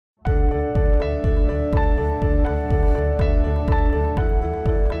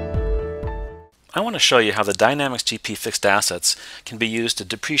I want to show you how the Dynamics GP fixed assets can be used to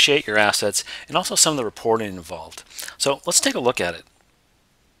depreciate your assets and also some of the reporting involved. So let's take a look at it.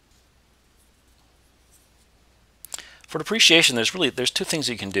 For depreciation, there's two things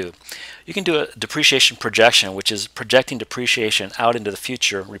you can do. You can do a depreciation projection, which is projecting depreciation out into the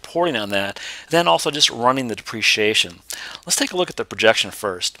future, reporting on that, then also just running the depreciation. Let's take a look at the projection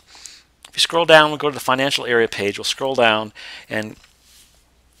first. If you scroll down, we'll go to the financial area page. We'll scroll down and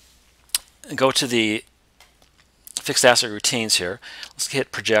go to the fixed asset routines here. Let's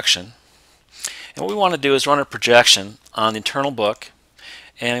hit projection. And what we want to do is run a projection on the internal book,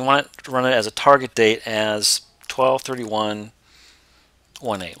 and we want to run it as a target date as 12/31/18.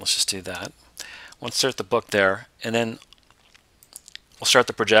 Let's just do that. We'll insert the book there, and then we'll start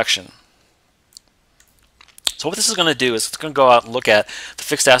the projection. So what this is going to do is it's going to go out and look at the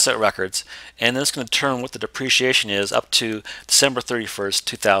fixed asset records, and then it's going to determine what the depreciation is up to December 31st,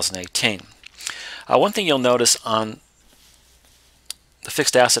 2018. One thing you'll notice on the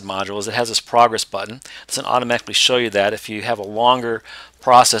fixed asset module is it has this progress button. It doesn't automatically show you that. If you have a longer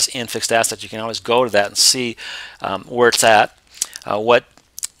process in fixed assets, you can always go to that and see where it's at, what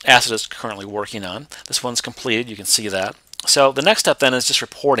asset is currently working on. This one's completed, you can see that. So the next step then is just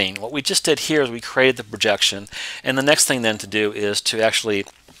reporting. What we just did here is we created the projection, and the next thing then to do is to actually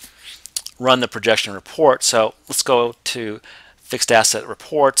run the projection report. So let's go to fixed asset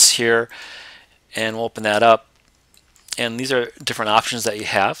reports here, and we'll open that up. And these are different options that you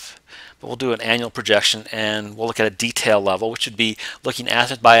have, but we'll do an annual projection, and we'll look at a detail level, which would be looking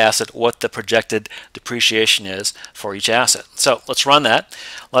asset by asset what the projected depreciation is for each asset. So let's run that.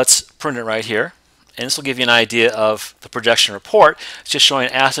 Let's print it right here, and this will give you an idea of the projection report. It's just showing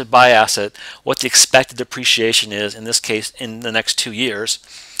asset by asset what the expected depreciation is, in this case in the next 2 years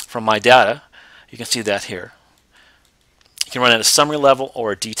from my data. You can see that here. You can run at a summary level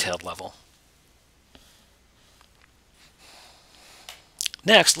or a detailed level.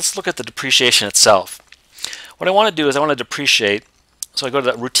 Next, let's look at the depreciation itself. What I want to do is I want to depreciate, so I go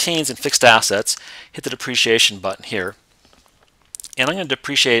to the routines and fixed assets, hit the depreciation button here, and I'm going to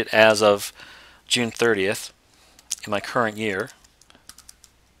depreciate it as of June 30th in my current year.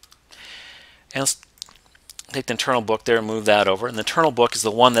 And let's take the internal book there and move that over. And the internal book is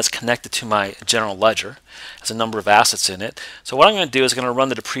the one that's connected to my general ledger. It has a number of assets in it. So what I'm going to do is I'm going to run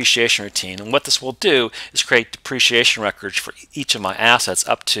the depreciation routine. And what this will do is create depreciation records for each of my assets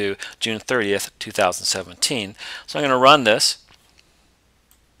up to June 30th, 2017. So I'm going to run this.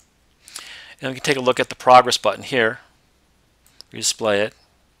 And we can take a look at the progress button here. Redisplay it.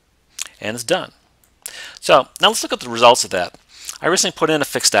 And it's done. So now let's look at the results of that. I recently put in a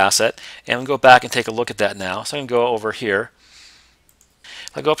fixed asset, and we'll go back and take a look at that now. So I can go over here.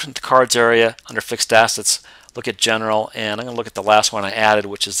 If I go up to the cards area under fixed assets, look at general, and I'm going to look at the last one I added,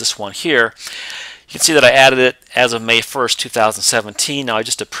 which is this one here. You can see that I added it as of May 1st, 2017. Now I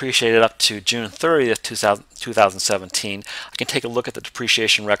just depreciated up to June 30th, 2017. I can take a look at the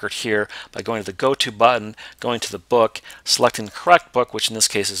depreciation record here by going to the Go To button, going to the book, selecting the correct book, which in this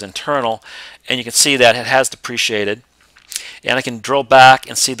case is internal, and you can see that it has depreciated. And I can drill back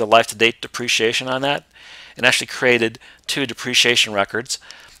and see the life-to-date depreciation on that, and actually created 2 depreciation records,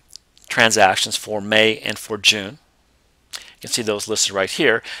 transactions for May and for June. You can see those listed right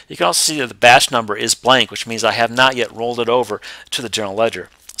here. You can also see that the batch number is blank, which means I have not yet rolled it over to the general ledger.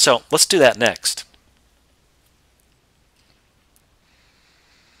 So let's do that next.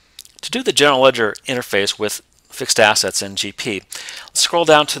 To do the general ledger interface with fixed assets and GP, let's scroll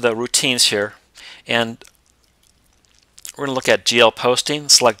down to the routines here, and we're going to look at GL posting,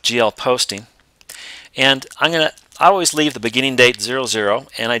 select GL posting, and I always leave the beginning date 00,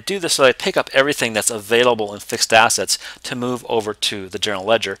 and I do this so I pick up everything that's available in fixed assets to move over to the general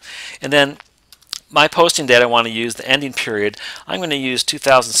ledger. And then my posting date, I want to use the ending period. I'm going to use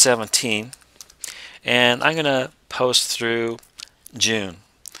 2017, and I'm going to post through June.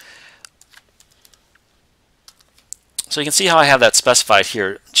 So you can see how I have that specified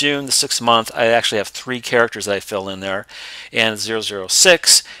here. June, the 6th month, I actually have 3 characters that I fill in there, and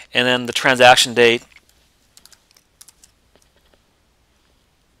 006, and then the transaction date,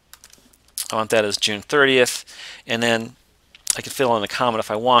 I want that as June 30th, and then I can fill in a comment if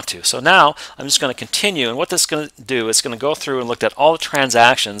I want to. So now I'm just going to continue, and what this is going to do is going to go through and look at all the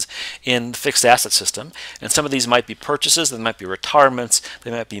transactions in the fixed asset system, and some of these might be purchases, they might be retirements,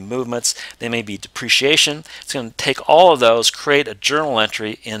 they might be movements, they may be depreciation. It's going to take all of those, create a journal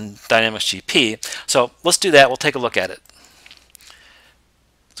entry in Dynamics GP. So let's do that. We'll take a look at it.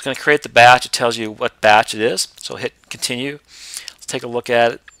 It's going to create the batch. It tells you what batch it is. So hit continue. Let's take a look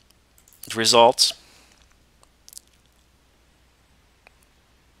at it. The results.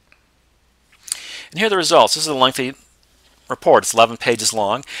 And here are the results. This is a lengthy report. It's 11 pages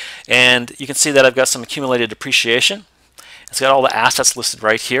long, and you can see that I've got some accumulated depreciation. It's got all the assets listed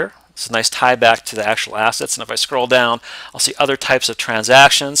right here. It's a nice tie back to the actual assets, and if I scroll down, I'll see other types of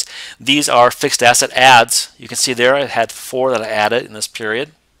transactions. These are fixed asset adds. You can see there I had 4 that I added in this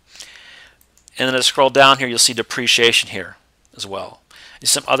period. And then as I scroll down here, you'll see depreciation here as well.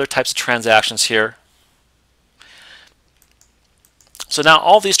 There's some other types of transactions here. So now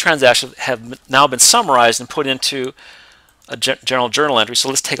all these transactions have now been summarized and put into a general journal entry. So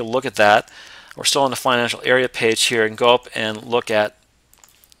let's take a look at that. We're still on the financial area page here, and go up and look at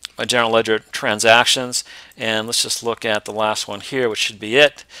my general ledger transactions, and let's just look at the last one here, which should be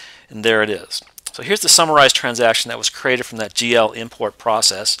it, and there it is. So here's the summarized transaction that was created from that GL import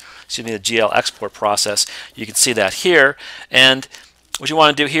process, excuse me, the GL export process. You can see that here, and what you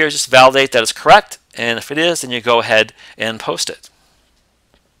want to do here is just validate that it's correct, and if it is, then you go ahead and post it.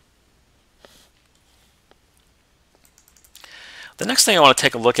 The next thing I want to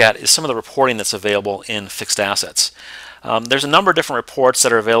take a look at is some of the reporting that's available in fixed assets. There's a number of different reports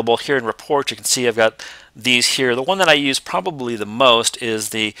that are available here in reports. You can see I've got these here. The one that I use probably the most is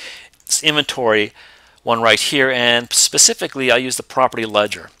the inventory one right here, and specifically I use the property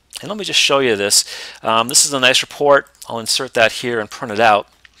ledger. And let me just show you this. This is a nice report. I'll insert that here and print it out.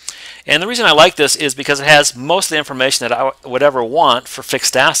 And the reason I like this is because it has most of the information that I would ever want for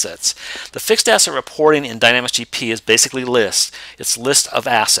fixed assets. The fixed asset reporting in Dynamics GP is basically lists. It's a list of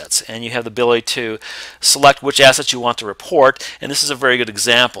assets, and you have the ability to select which assets you want to report, and this is a very good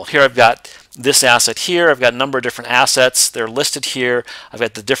example. Here I've got this asset here. I've got a number of different assets. They're listed here. I've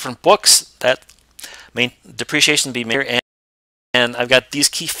got the different books that depreciation be made, and I've got these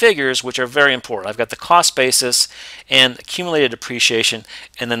key figures, which are very important. I've got the cost basis and accumulated depreciation,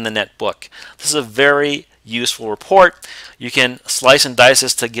 and then the net book. This is a very useful report. You can slice and dice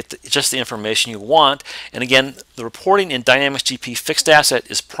this to get just the information you want. And again, the reporting in Dynamics GP fixed asset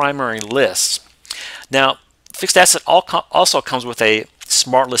is primary lists. Now, fixed asset also comes with a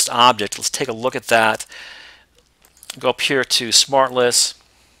smart list object. Let's take a look at that. Go up here to smart list.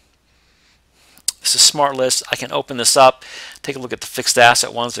 This is smart list. I can open this up, take a look at the fixed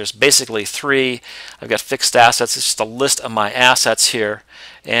asset ones. There's basically 3. I've got fixed assets. It's just a list of my assets here,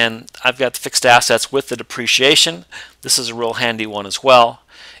 and I've got the fixed assets with the depreciation. This is a real handy one as well.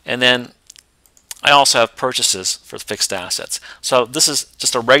 And then I also have purchases for fixed assets. So this is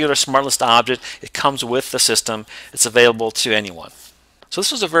just a regular smart list object. It comes with the system. It's available to anyone. So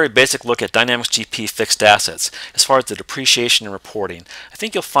this was a very basic look at Dynamics GP fixed assets as far as the depreciation and reporting. I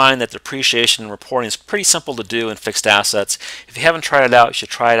think you'll find that depreciation and reporting is pretty simple to do in fixed assets. If you haven't tried it out, you should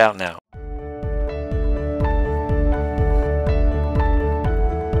try it out now.